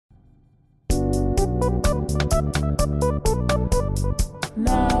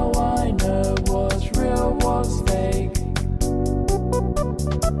Now I know what's real, what's fake.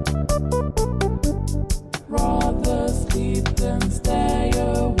 Rather sleep than stay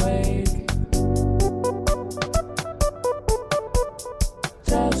awake.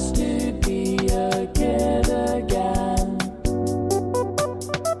 Just to be a kid again.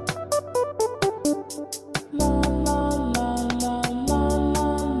 La la la la la la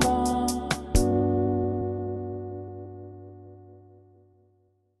la.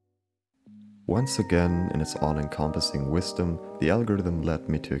 Once again, in its all-encompassing wisdom, the algorithm led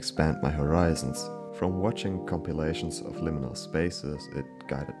me to expand my horizons. From watching compilations of liminal spaces, it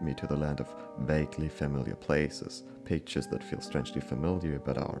guided me to the land of vaguely familiar places, pictures that feel strangely familiar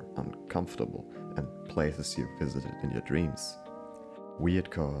but are uncomfortable, and places you visited in your dreams.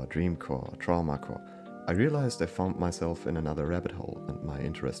 Weirdcore, Dreamcore, Traumacore. I realized I found myself in another rabbit hole and my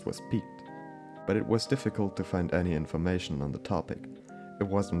interest was piqued. But it was difficult to find any information on the topic. It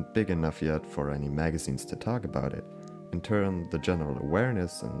wasn't big enough yet for any magazines to talk about it. In turn, the general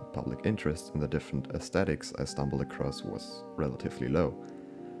awareness and public interest in the different aesthetics I stumbled across was relatively low.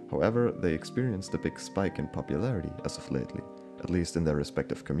 However, they experienced a big spike in popularity as of lately, at least in their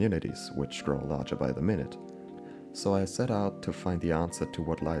respective communities, which grow larger by the minute. So I set out to find the answer to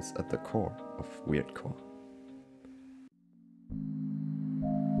what lies at the core of Weirdcore.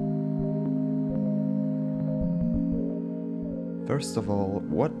 First of all,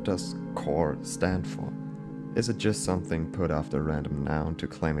 what does core stand for? Is it just something put after a random noun to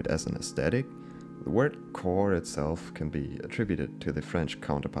claim it as an aesthetic? The word core itself can be attributed to the French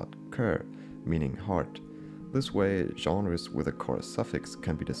counterpart cœur, meaning heart. This way, genres with a core suffix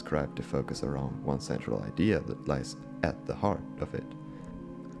can be described to focus around one central idea that lies at the heart of it.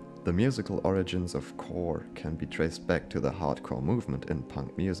 The musical origins of core can be traced back to the hardcore movement in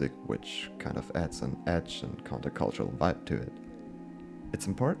punk music, which kind of adds an edge and countercultural vibe to it. It's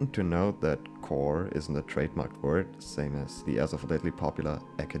important to note that core isn't a trademarked word, same as the as of lately popular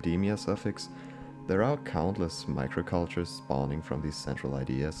academia suffix. There are countless microcultures spawning from these central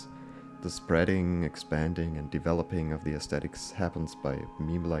ideas. The spreading, expanding, and developing of the aesthetics happens by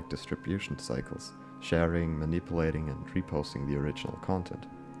meme-like distribution cycles, sharing, manipulating, and reposting the original content.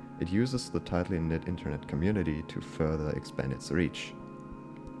 It uses the tightly knit internet community to further expand its reach.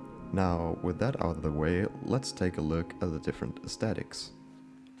 Now, with that out of the way, let's take a look at the different aesthetics.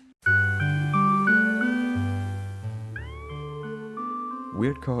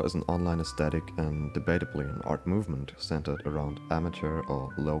 Weirdcore is an online aesthetic and debatably an art movement centered around amateur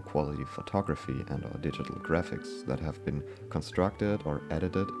or low-quality photography and or digital graphics that have been constructed or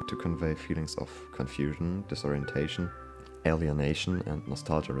edited to convey feelings of confusion, disorientation, alienation, and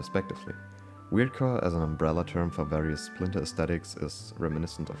nostalgia respectively. Weirdcore as an umbrella term for various splinter aesthetics is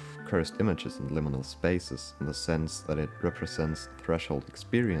reminiscent of cursed images and liminal spaces in the sense that it represents threshold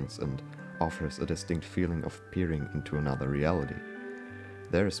experience and offers a distinct feeling of peering into another reality.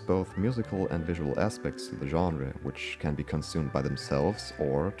 There is both musical and visual aspects to the genre, which can be consumed by themselves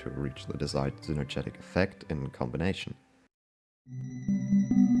or to reach the desired synergetic effect in combination.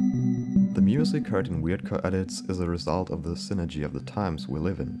 The music heard in Weirdcore edits is a result of the synergy of the times we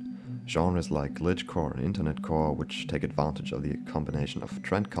live in. Genres like glitchcore and internetcore, which take advantage of the combination of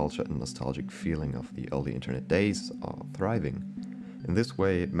trend culture and nostalgic feeling of the early internet days, are thriving. In this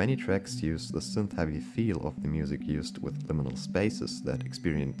way, many tracks use the synth-heavy feel of the music used with liminal spaces that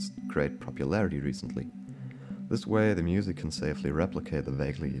experienced great popularity recently. This way, the music can safely replicate the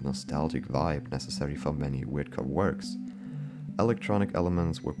vaguely nostalgic vibe necessary for many Weirdcore works. Electronic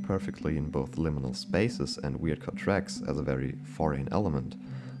elements work perfectly in both liminal spaces and Weirdcore tracks as a very foreign element,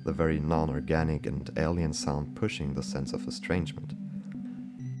 the very non-organic and alien sound pushing the sense of estrangement.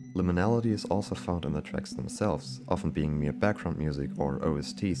 Liminality is also found in the tracks themselves, often being mere background music or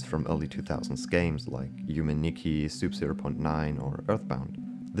OSTs from early 2000s games like Human Nikki, Soup 0.9 or Earthbound.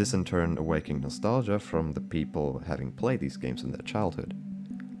 This in turn awakening nostalgia from the people having played these games in their childhood.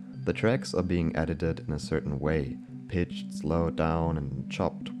 The tracks are being edited in a certain way, pitched, slowed down and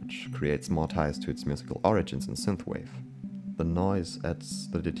chopped, which creates more ties to its musical origins in synthwave. The noise adds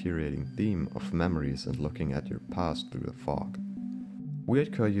the deteriorating theme of memories and looking at your past through the fog.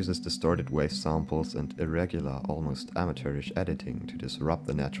 Weirdcore uses distorted wave samples and irregular, almost amateurish editing to disrupt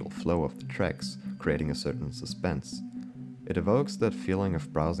the natural flow of the tracks, creating a certain suspense. It evokes that feeling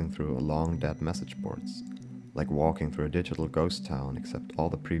of browsing through a long dead message boards, like walking through a digital ghost town except all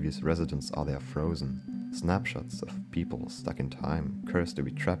the previous residents are there frozen, snapshots of people stuck in time, cursed to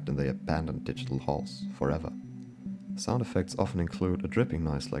be trapped in their abandoned digital halls forever. Sound effects often include a dripping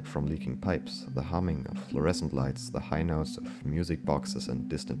noise like from leaking pipes, the humming of fluorescent lights, the high notes of music boxes and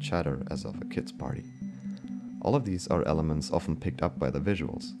distant chatter as of a kid's party. All of these are elements often picked up by the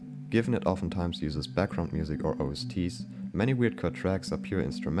visuals. Given it oftentimes uses background music or OSTs, many Weirdcore tracks are pure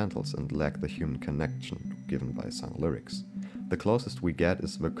instrumentals and lack the human connection given by song lyrics. The closest we get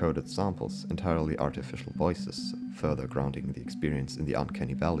is vocoded samples, entirely artificial voices, further grounding the experience in the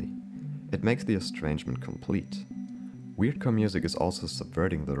uncanny valley. It makes the estrangement complete. Weirdcore music is also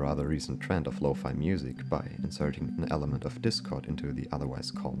subverting the rather recent trend of lo-fi music by inserting an element of discord into the otherwise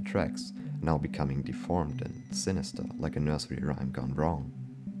calm tracks, now becoming deformed and sinister like a nursery rhyme gone wrong.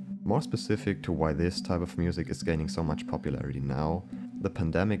 More specific to why this type of music is gaining so much popularity now, the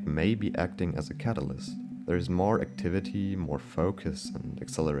pandemic may be acting as a catalyst. There is more activity, more focus, and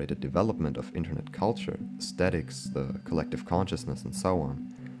accelerated development of internet culture, aesthetics, the collective consciousness, and so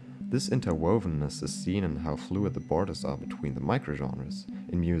on. This interwovenness is seen in how fluid the borders are between the microgenres,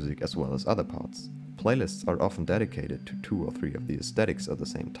 in music as well as other parts. Playlists are often dedicated to 2 or 3 of the aesthetics at the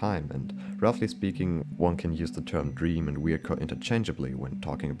same time, and roughly speaking, one can use the term dream and weirdcore interchangeably when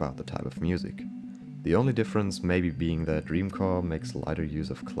talking about the type of music. The only difference maybe being that Dreamcore makes lighter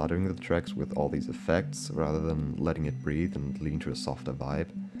use of cluttering the tracks with all these effects, rather than letting it breathe and lean to a softer vibe.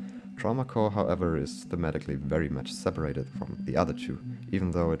 Traumacore, however, is thematically very much separated from the other two,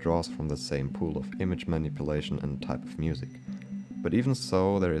 even though it draws from the same pool of image manipulation and type of music. But even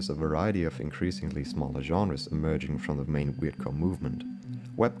so, there is a variety of increasingly smaller genres emerging from the main Weirdcore movement.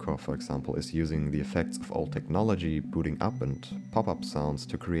 Webcore, for example, is using the effects of old technology, booting up and pop-up sounds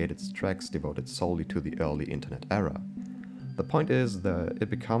to create its tracks devoted solely to the early internet era. The point is that it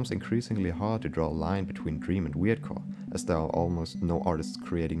becomes increasingly hard to draw a line between dream and weirdcore, as there are almost no artists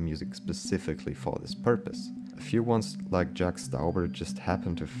creating music specifically for this purpose. A few ones like Jack Stauber just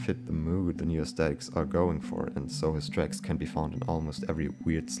happen to fit the mood the new aesthetics are going for, and so his tracks can be found in almost every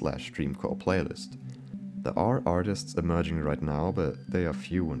weird/dreamcore playlist. There are artists emerging right now, but they are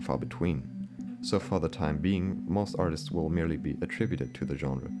few and far between. So for the time being, most artists will merely be attributed to the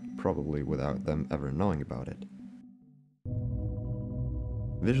genre, probably without them ever knowing about it.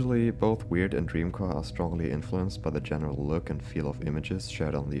 Visually, both Weird and Dreamcore are strongly influenced by the general look and feel of images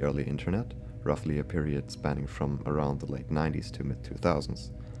shared on the early internet, roughly a period spanning from around the late 90s to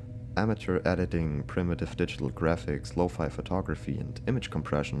mid-2000s. Amateur editing, primitive digital graphics, lo-fi photography, and image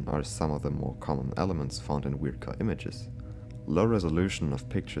compression are some of the more common elements found in Weirdcore images. Low resolution of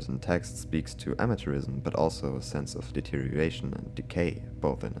pictures and text speaks to amateurism, but also a sense of deterioration and decay,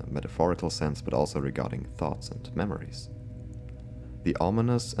 both in a metaphorical sense but also regarding thoughts and memories. The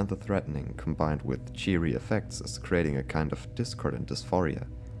ominous and the threatening, combined with cheery effects, is creating a kind of discord and dysphoria.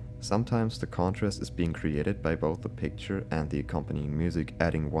 Sometimes the contrast is being created by both the picture and the accompanying music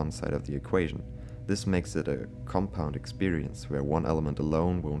adding one side of the equation. This makes it a compound experience where one element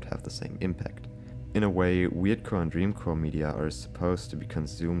alone won't have the same impact. In a way, Weirdcore and Dreamcore media are supposed to be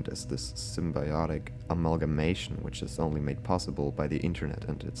consumed as this symbiotic amalgamation which is only made possible by the internet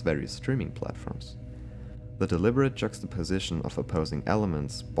and its various streaming platforms. The deliberate juxtaposition of opposing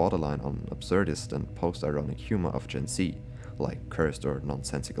elements borderline on absurdist and post-ironic humor of Gen Z, like cursed or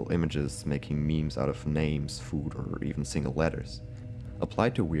nonsensical images making memes out of names, food, or even single letters.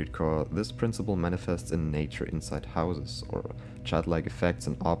 Applied to Weirdcore, this principle manifests in nature inside houses, or childlike effects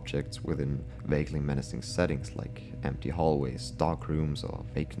and objects within vaguely menacing settings like empty hallways, dark rooms, or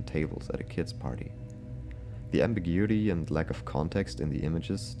vacant tables at a kid's party. The ambiguity and lack of context in the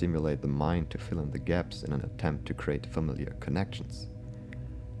images stimulate the mind to fill in the gaps in an attempt to create familiar connections.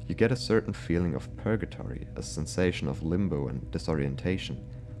 You get a certain feeling of purgatory, a sensation of limbo and disorientation,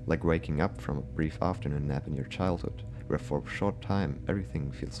 like waking up from a brief afternoon nap in your childhood, where for a short time everything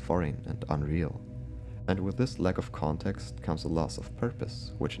feels foreign and unreal. And with this lack of context comes a loss of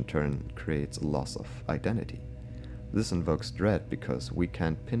purpose, which in turn creates a loss of identity. This invokes dread because we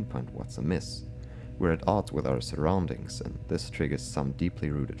can't pinpoint what's amiss. We're at odds with our surroundings, and this triggers some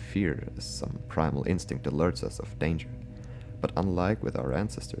deeply rooted fear as some primal instinct alerts us of danger. But unlike with our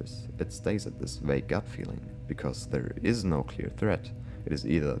ancestors, it stays at this vague gut feeling, because there is no clear threat. It is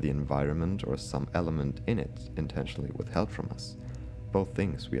either the environment or some element in it intentionally withheld from us. Both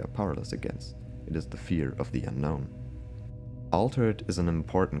things we are powerless against. It is the fear of the unknown. Altered is an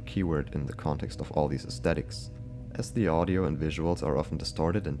important keyword in the context of all these aesthetics. As the audio and visuals are often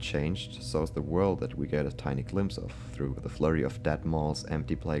distorted and changed, so is the world that we get a tiny glimpse of through the flurry of dead malls,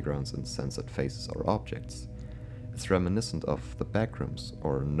 empty playgrounds, and censored faces or objects. It's reminiscent of the backrooms,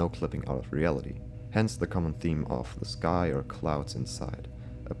 or no clipping out of reality. Hence the common theme of the sky or clouds inside,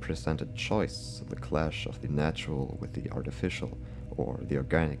 a presented choice, the clash of the natural with the artificial, or the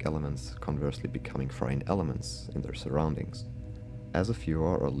organic elements conversely becoming foreign elements in their surroundings. As a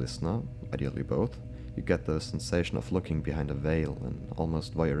viewer or listener, ideally both, You get the sensation of looking behind a veil, an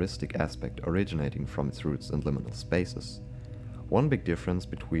almost voyeuristic aspect originating from its roots in liminal spaces. One big difference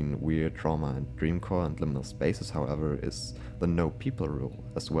between Weird, Trauma and Dreamcore and liminal spaces, however, is the no people rule,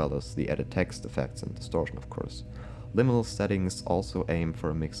 as well as the added text effects and distortion, of course. Liminal settings also aim for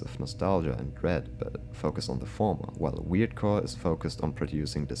a mix of nostalgia and dread, but focus on the former, while Weirdcore is focused on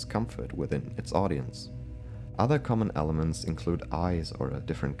producing discomfort within its audience. Other common elements include eyes or a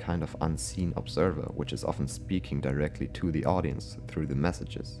different kind of unseen observer, which is often speaking directly to the audience through the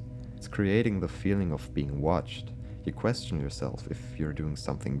messages. It's creating the feeling of being watched. You question yourself if you're doing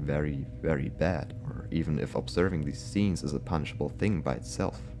something very, very bad, or even if observing these scenes is a punishable thing by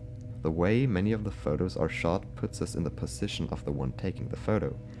itself. The way many of the photos are shot puts us in the position of the one taking the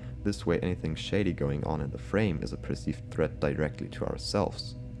photo. This way anything shady going on in the frame is a perceived threat directly to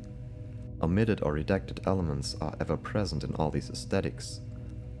ourselves. Omitted or redacted elements are ever present in all these aesthetics.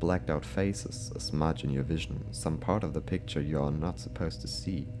 Blacked out faces, a smudge in your vision, some part of the picture you are not supposed to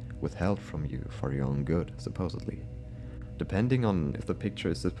see, withheld from you for your own good, supposedly. Depending on if the picture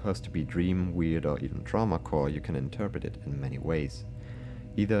is supposed to be dream, weird, or even traumacore, you can interpret it in many ways.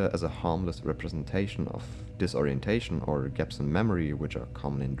 Either as a harmless representation of disorientation or gaps in memory, which are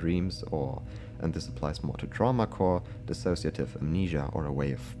common in dreams, or, and this applies more to traumacore, dissociative amnesia, or a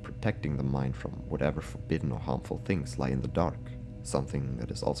way of protecting the mind from whatever forbidden or harmful things lie in the dark, something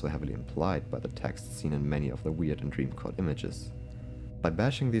that is also heavily implied by the text seen in many of the weird and dreamcore images. By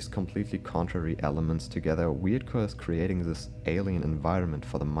bashing these completely contrary elements together, Weirdcore is creating this alien environment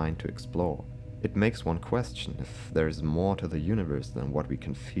for the mind to explore. It makes one question if there is more to the universe than what we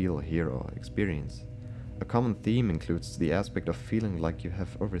can feel, hear, or experience. A common theme includes the aspect of feeling like you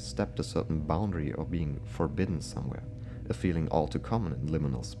have overstepped a certain boundary or being forbidden somewhere, a feeling all too common in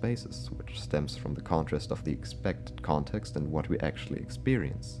liminal spaces, which stems from the contrast of the expected context and what we actually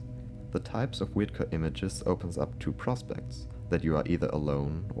experience. The types of Weirdcore images opens up two prospects, that you are either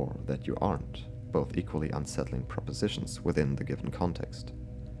alone or that you aren't, both equally unsettling propositions within the given context.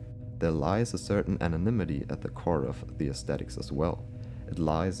 There lies a certain anonymity at the core of the aesthetics as well. It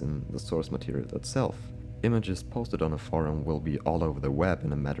lies in the source material itself. Images posted on a forum will be all over the web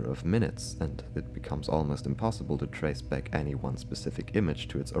in a matter of minutes, and it becomes almost impossible to trace back any one specific image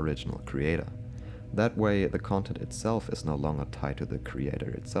to its original creator. That way, the content itself is no longer tied to the creator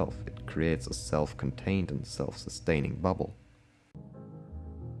itself. It creates a self-contained and self-sustaining bubble.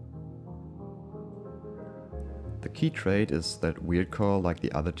 The key trait is that Weirdcore, like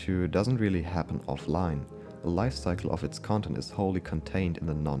the other two, doesn't really happen offline. The life cycle of its content is wholly contained in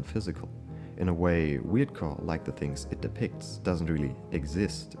the non-physical. In a way, Weirdcore, like the things it depicts, doesn't really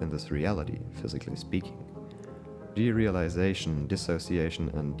exist in this reality, physically speaking. Derealization, dissociation,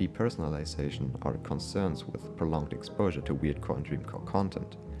 and depersonalization are concerns with prolonged exposure to Weirdcore and Dreamcore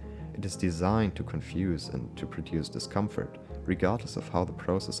content. It is designed to confuse and to produce discomfort. Regardless of how the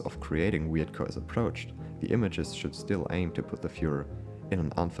process of creating Weirdcore is approached, the images should still aim to put the viewer in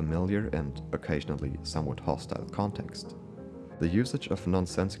an unfamiliar and occasionally somewhat hostile context. The usage of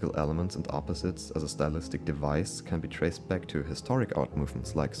nonsensical elements and opposites as a stylistic device can be traced back to historic art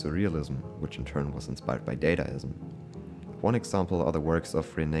movements like Surrealism, which in turn was inspired by Dadaism. One example are the works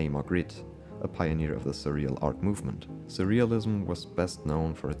of René Magritte, a pioneer of the surreal art movement. Surrealism was best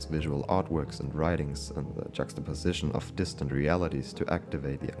known for its visual artworks and writings and the juxtaposition of distant realities to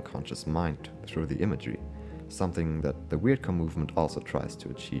activate the unconscious mind through the imagery, something that the Weirdcore movement also tries to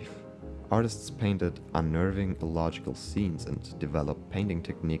achieve. Artists painted unnerving, illogical scenes and developed painting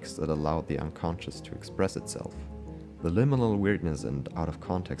techniques that allowed the unconscious to express itself. The liminal weirdness and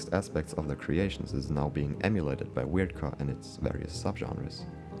out-of-context aspects of their creations is now being emulated by Weirdcore and its various subgenres.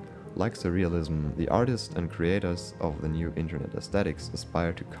 Like Surrealism, the artists and creators of the new internet aesthetics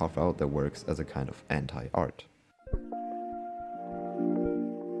aspire to carve out their works as a kind of anti-art.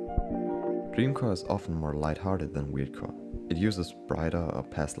 Dreamcore is often more lighthearted than Weirdcore. It uses brighter or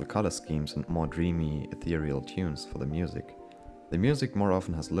pastel color schemes and more dreamy, ethereal tunes for the music. The music more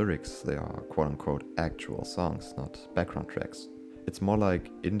often has lyrics, they are quote-unquote actual songs, not background tracks. It's more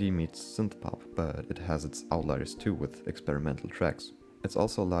like indie meets synthpop, but it has its outliers too with experimental tracks. It's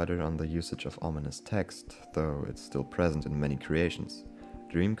also lighter on the usage of ominous text, though it's still present in many creations.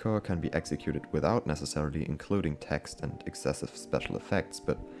 Dreamcore can be executed without necessarily including text and excessive special effects,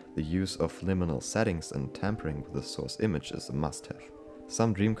 but the use of liminal settings and tampering with the source image is a must-have.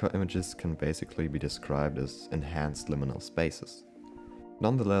 Some Dreamcore images can basically be described as enhanced liminal spaces.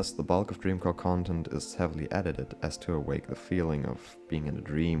 Nonetheless, the bulk of Dreamcore content is heavily edited as to awake the feeling of being in a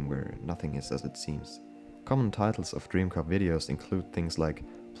dream where nothing is as it seems. Common titles of Dreamcore videos include things like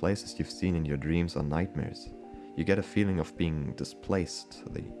places you've seen in your dreams or nightmares. You get a feeling of being displaced.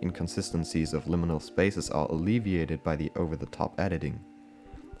 The inconsistencies of liminal spaces are alleviated by the over-the-top editing.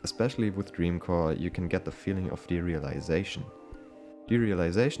 Especially with Dreamcore, you can get the feeling of derealization.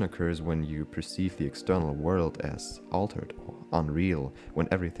 Derealization occurs when you perceive the external world as altered or unreal, when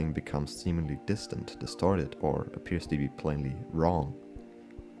everything becomes seemingly distant, distorted, or appears to be plainly wrong.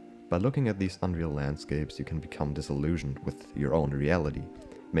 By looking at these unreal landscapes, you can become disillusioned with your own reality,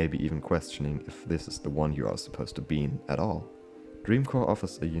 maybe even questioning if this is the one you are supposed to be in at all. Dreamcore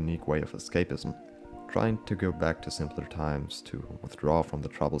offers a unique way of escapism, trying to go back to simpler times, to withdraw from the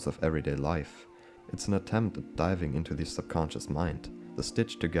troubles of everyday life. It's an attempt at diving into the subconscious mind. The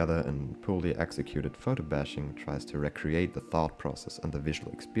stitched together and poorly executed photo bashing tries to recreate the thought process and the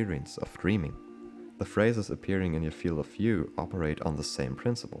visual experience of dreaming. The phrases appearing in your field of view operate on the same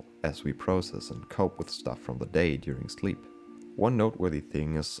principle, as we process and cope with stuff from the day during sleep. One noteworthy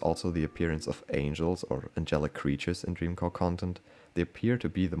thing is also the appearance of angels or angelic creatures in Dreamcore content. They appear to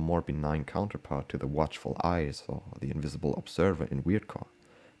be the more benign counterpart to the watchful eyes or the invisible observer in Weirdcore.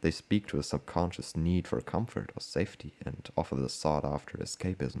 They speak to a subconscious need for comfort or safety and offer the sought-after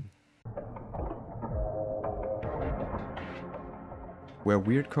escapism. Where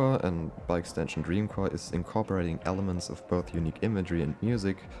Weirdcore, and by extension Dreamcore, is incorporating elements of both unique imagery and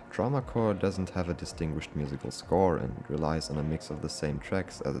music, Traumacore doesn't have a distinguished musical score and relies on a mix of the same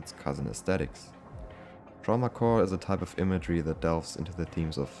tracks as its cousin aesthetics. Traumacore is a type of imagery that delves into the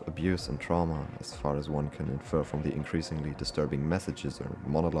themes of abuse and trauma, as far as one can infer from the increasingly disturbing messages or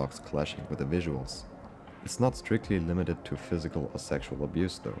monologues clashing with the visuals. It's not strictly limited to physical or sexual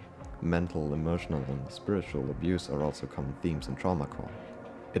abuse though. Mental, emotional, and spiritual abuse are also common themes in Traumacore.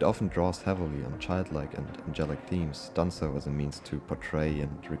 It often draws heavily on childlike and angelic themes, done so as a means to portray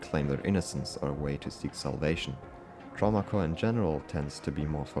and reclaim their innocence or a way to seek salvation. Traumacore in general tends to be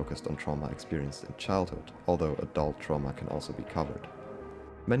more focused on trauma experienced in childhood, although adult trauma can also be covered.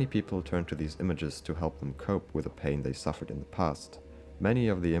 Many people turn to these images to help them cope with the pain they suffered in the past. Many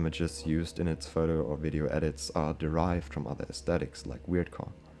of the images used in its photo or video edits are derived from other aesthetics like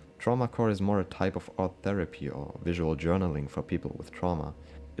Weirdcore. Traumacore is more a type of art therapy or visual journaling for people with trauma.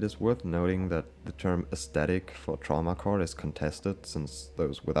 It is worth noting that the term aesthetic for Traumacore is contested, since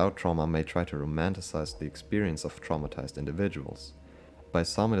those without trauma may try to romanticize the experience of traumatized individuals. By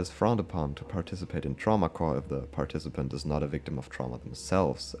some, it is frowned upon to participate in Traumacore if the participant is not a victim of trauma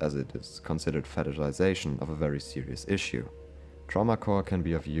themselves, as it is considered fetishization of a very serious issue. Traumacore can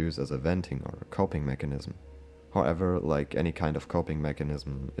be of use as a venting or a coping mechanism. However, like any kind of coping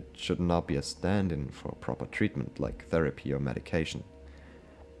mechanism, it should not be a stand-in for proper treatment like therapy or medication.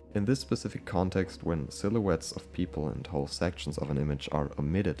 In this specific context, when silhouettes of people and whole sections of an image are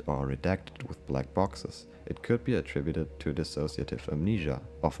omitted or redacted with black boxes, it could be attributed to dissociative amnesia,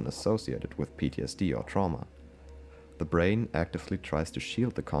 often associated with PTSD or trauma. The brain actively tries to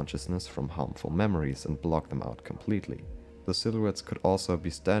shield the consciousness from harmful memories and block them out completely. The silhouettes could also be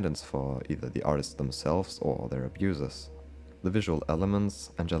stand-ins for either the artists themselves or their abusers. The visual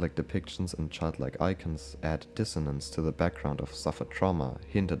elements, angelic depictions and childlike icons add dissonance to the background of suffered trauma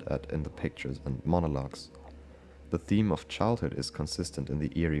hinted at in the pictures and monologues. The theme of childhood is consistent in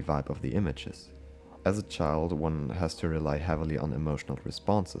the eerie vibe of the images. As a child, one has to rely heavily on emotional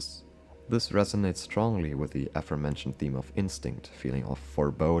responses. This resonates strongly with the aforementioned theme of instinct, feeling of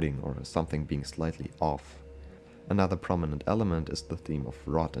foreboding or something being slightly off. Another prominent element is the theme of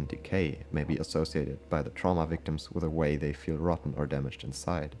rot and decay, maybe associated by the trauma victims with a way they feel rotten or damaged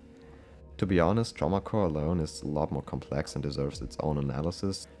inside. To be honest, Traumacore alone is a lot more complex and deserves its own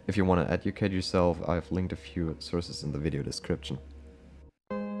analysis. If you want to educate yourself, I've linked a few sources in the video description.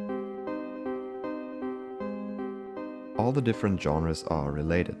 All the different genres are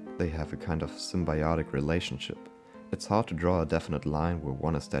related, they have a kind of symbiotic relationship. It's hard to draw a definite line where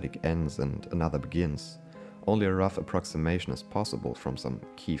one aesthetic ends and another begins. Only a rough approximation is possible from some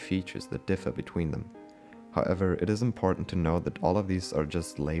key features that differ between them. However, it is important to note that all of these are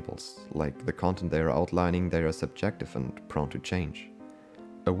just labels. Like the content they are outlining, they are subjective and prone to change.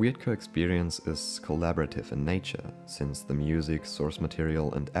 A Weirdcore experience is collaborative in nature, since the music, source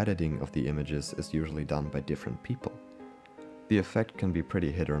material and editing of the images is usually done by different people. The effect can be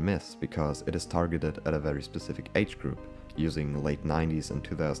pretty hit or miss, because it is targeted at a very specific age group, using late 90s and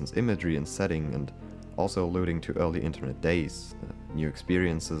 2000s imagery and setting, and also alluding to early internet days, new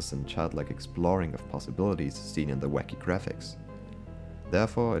experiences and childlike exploring of possibilities seen in the wacky graphics.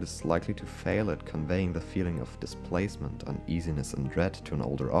 Therefore, it is likely to fail at conveying the feeling of displacement, uneasiness and dread to an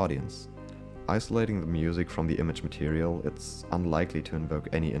older audience. Isolating the music from the image material, it's unlikely to invoke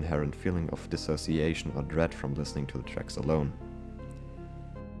any inherent feeling of dissociation or dread from listening to the tracks alone.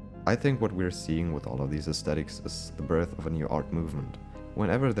 I think what we're seeing with all of these aesthetics is the birth of a new art movement.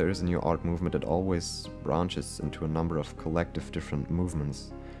 Whenever there is a new art movement, it always branches into a number of collective different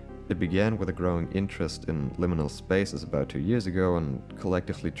movements. It began with a growing interest in liminal spaces about 2 years ago and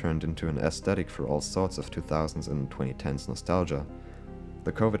collectively turned into an aesthetic for all sorts of 2000s and 2010s nostalgia.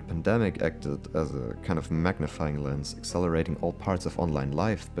 The COVID pandemic acted as a kind of magnifying lens, accelerating all parts of online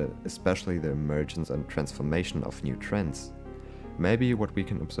life, but especially the emergence and transformation of new trends. Maybe what we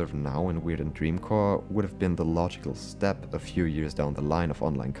can observe now in Weird and Dreamcore would have been the logical step a few years down the line of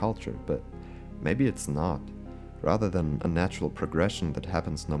online culture, but maybe it's not. Rather than a natural progression that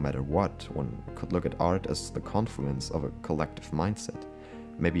happens no matter what, one could look at art as the confluence of a collective mindset.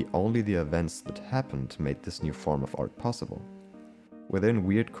 Maybe only the events that happened made this new form of art possible. Within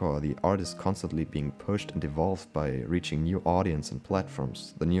Weirdcore, the art is constantly being pushed and evolved by reaching new audience and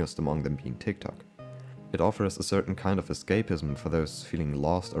platforms, the newest among them being TikTok. It offers a certain kind of escapism for those feeling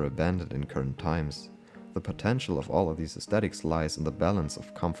lost or abandoned in current times. The potential of all of these aesthetics lies in the balance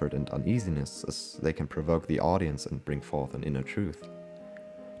of comfort and uneasiness, as they can provoke the audience and bring forth an inner truth.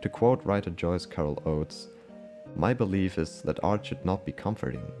 To quote writer Joyce Carol Oates, "My belief is that art should not be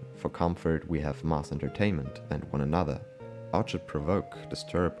comforting. For comfort we have mass entertainment and one another. Art should provoke,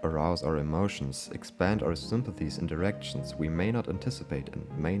 disturb, arouse our emotions, expand our sympathies in directions we may not anticipate and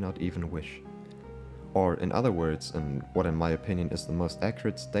may not even wish." Or, in other words, and what in my opinion is the most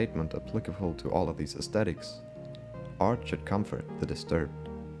accurate statement applicable to all of these aesthetics, art should comfort the disturbed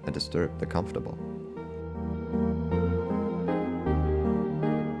and disturb the comfortable.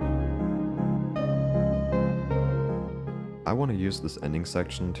 I want to use this ending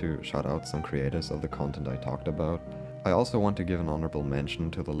section to shout out some creators of the content I talked about. I also want to give an honorable mention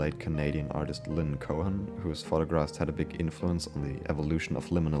to the late Canadian artist Lynn Cohen, whose photographs had a big influence on the evolution of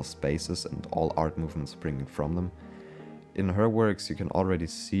liminal spaces and all art movements springing from them. In her works you can already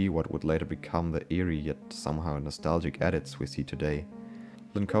see what would later become the eerie yet somehow nostalgic edits we see today.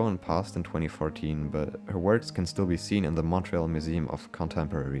 Lynn Cohen passed in 2014, but her works can still be seen in the Montreal Museum of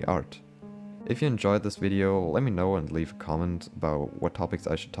Contemporary Art. If you enjoyed this video, let me know and leave a comment about what topics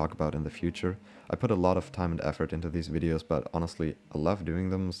I should talk about in the future. I put a lot of time and effort into these videos, but honestly, I love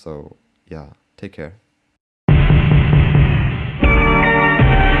doing them, so yeah, take care.